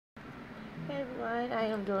Hey everyone, I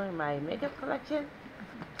am doing my makeup collection.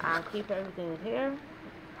 I'll keep everything here.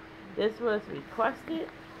 This was requested.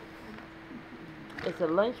 It's a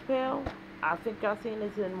lunch pail. I think y'all seen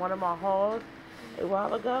this in one of my hauls a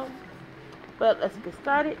while ago. But let's get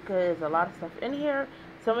started because there's a lot of stuff in here.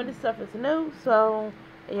 Some of this stuff is new, so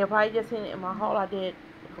and you'll probably just seen it in my haul I did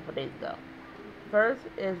a couple days ago. First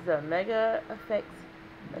is the Mega Effects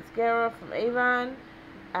mascara from Avon.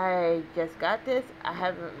 I just got this. I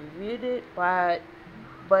haven't reviewed it, but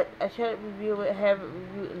I should review it. Have it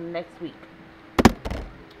reviewed in the next week.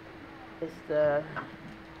 It's the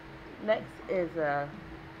next is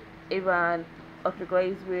Avon Ultra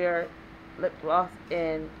Glaze Wear Lip Gloss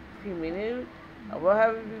in Creamy Nude. I will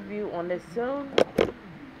have a review on this soon.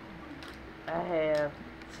 I have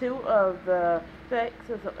two of the packs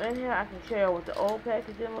in here. I can share what the old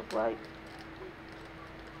packaging looks like.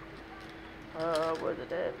 Where's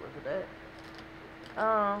it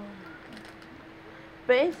at?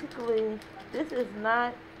 Basically, this is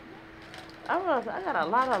not. I got a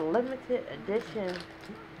lot of limited edition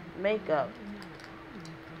makeup.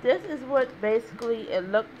 This is what basically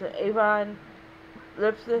it looked. The Avon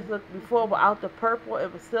lipsticks looked before, without the purple.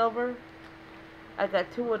 It was silver. I got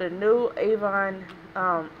two of the new Avon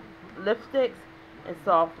lipsticks in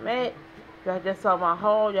soft matte. Y'all just saw my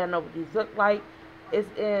haul. Y'all know what these look like. It's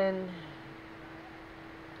in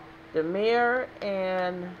the Mirror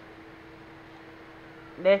and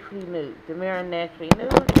Naturally Nude. The Mirror and Naturally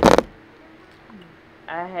Nude.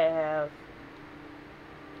 I have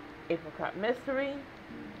Apricot Mystery.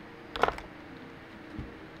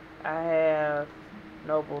 I have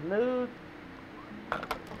Noble Nude.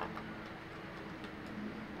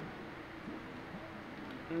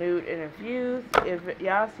 Nude and Infused. If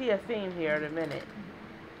y'all see a theme here in a minute.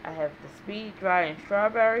 I have the Speed Dry and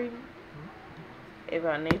Strawberry.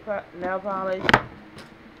 Avon nail polish.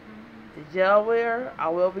 The gel wear. I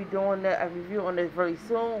will be doing a review on this very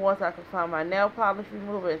soon. Once I can find my nail polish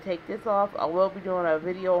remover and take this off, I will be doing a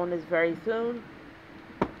video on this very soon.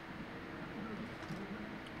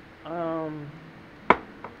 I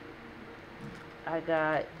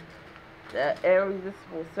got the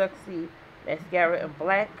Irresistible Sexy Mascara in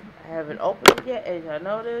black. I haven't opened it yet, as y'all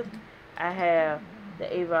noticed. I have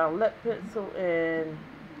the Avon Lip Pencil in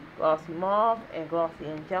Glossy Mauve and Glossy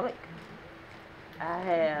Angelic. I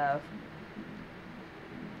have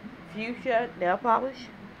Fuchsia Nail Polish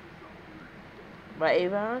by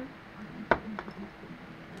Avon.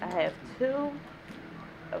 I have two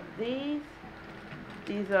of these.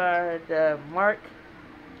 These are the Mark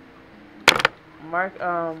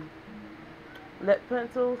lip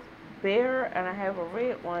pencils, Bare, and I have a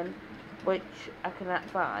red one, which I cannot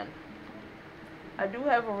find. I do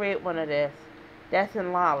have a red one of this. That's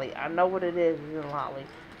in Lolly. I know what it is. It's in Lolly.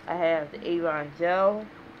 I have the Avon Gel,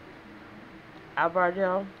 Eyebrow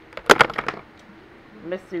Gel,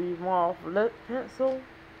 Mystery Mauve Lip Pencil.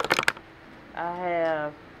 I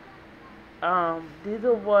have, these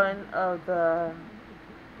are one of the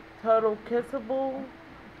Total Kissable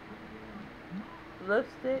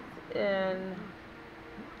lipsticks, and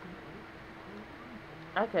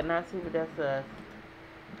I cannot see what that says.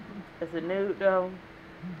 It's a nude though.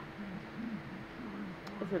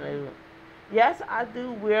 It's a nude. Yes, I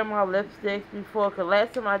do wear my lipsticks before, because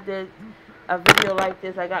last time I did a video like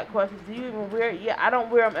this, I got questions. Do you even wear it? Yeah, I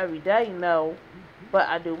don't wear them every day, no, but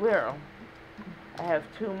I do wear them. I have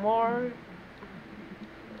two more.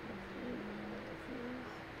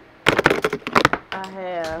 I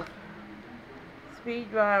have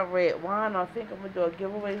Speed Dry Red Wine. I think I'm going to do a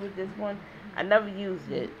giveaway with this one. I never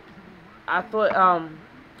used it. I thought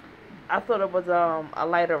it was a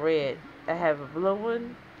lighter red. I have a blue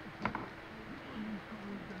one.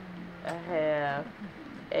 I have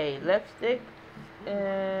a lipstick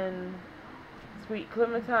in Sweet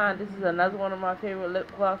Clementine. This is another one of my favorite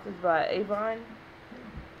lip glosses by Avon.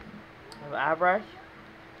 I have an eye brush,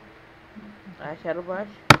 eyeshadow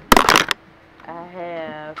brush. I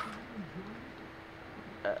have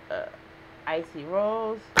Icy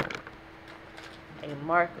Rose, a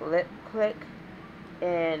Mark Lip Click,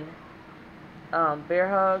 and Bear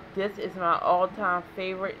Hug. This is my all-time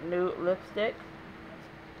favorite nude lipstick.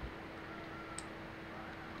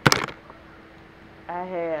 I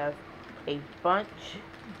have a bunch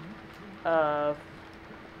of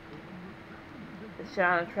the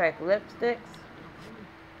Shine Track lipsticks.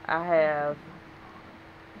 I have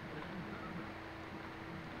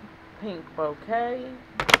Pink Bouquet.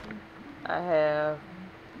 I have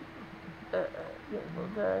Pink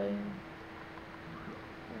Bouquet.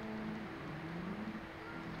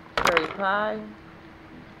 Cherry Pie.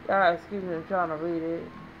 Excuse me, I'm trying to read it.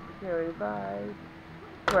 Cherry Pie.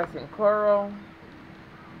 Crescent Coral,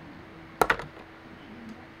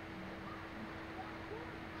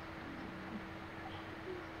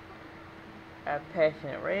 I have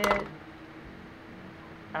Passionate Red,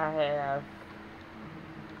 I have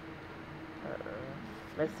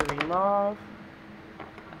Mystery Mauve,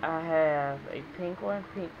 I have a pink one,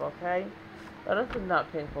 Pink Bouquet. Oh, this is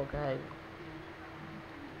not Pink Bouquet.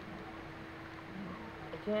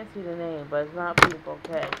 I can't see the name, but it's not Pink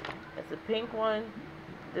Bouquet. It's a pink one.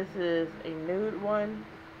 This is a nude one.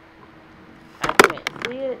 I can't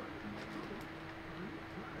see it.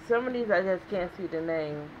 Some of these I just can't see the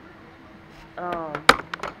name. I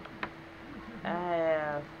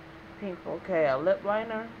have Pink Bouquet, a lip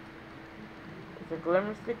liner. It's a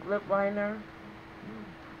Glimmer Stick lip liner.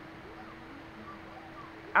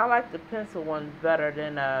 I like the pencil ones better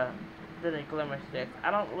than the Glimmer Sticks.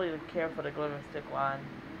 I don't really care for the Glimmer Stick line.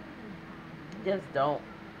 Just don't.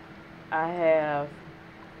 I have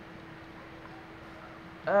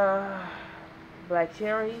Black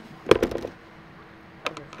Cherry. I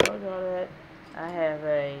just told y'all that. I have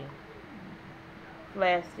a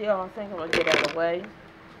Flash Steel. I think I'm gonna get out of the way.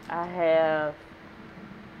 I have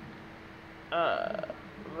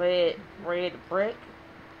Red Brick.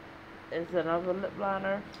 It's another lip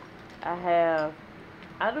liner. I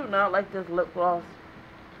do not like this lip gloss.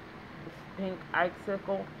 It's Pink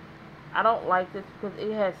Icicle. I don't like this because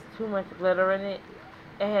it has too much glitter in it.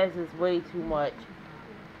 It has this way too much.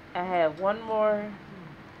 I have one more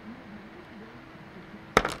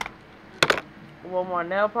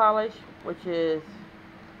nail polish, which is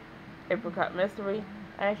Apricot Mystery.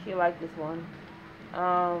 I actually like this one.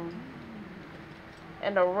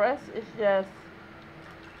 And the rest is just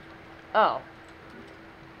an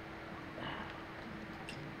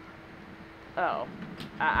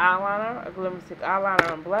eyeliner, a Glimmer Stick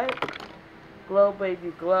eyeliner in black. Glow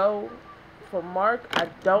Baby Glow for Mark. I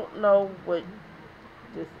don't know what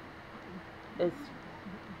this is.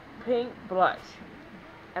 Pink blush.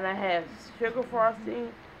 And I have Sugar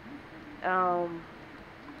Frosting.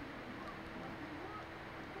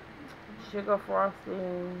 Sugar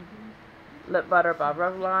Frosting Lip Butter by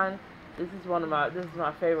Revlon. This is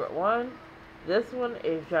my favorite one. This one,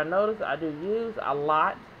 if y'all notice, I do use a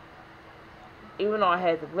lot. Even though it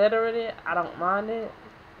has glitter in it, I don't mind it.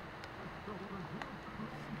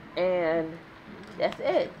 And that's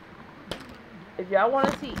it. If y'all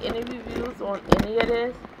want to see any reviews on any of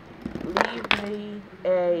this, leave me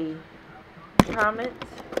a comment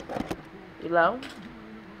below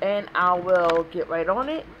and I will get right on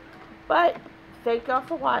it. But thank y'all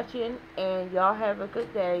for watching, and y'all have a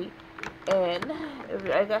good day. And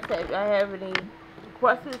like I said, if y'all have any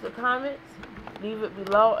questions or comments, leave it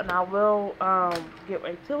below and I will get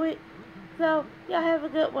right to it. So y'all have a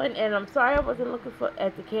good one, and I'm sorry I wasn't looking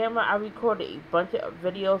at the camera. I recorded a bunch of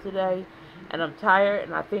videos today and I'm tired,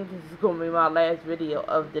 and I think this is going to be my last video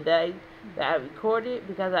of the day that I recorded,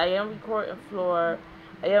 because I am recording for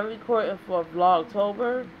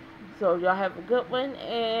Vlogtober. So y'all have a good one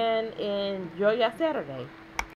and enjoy your Saturday.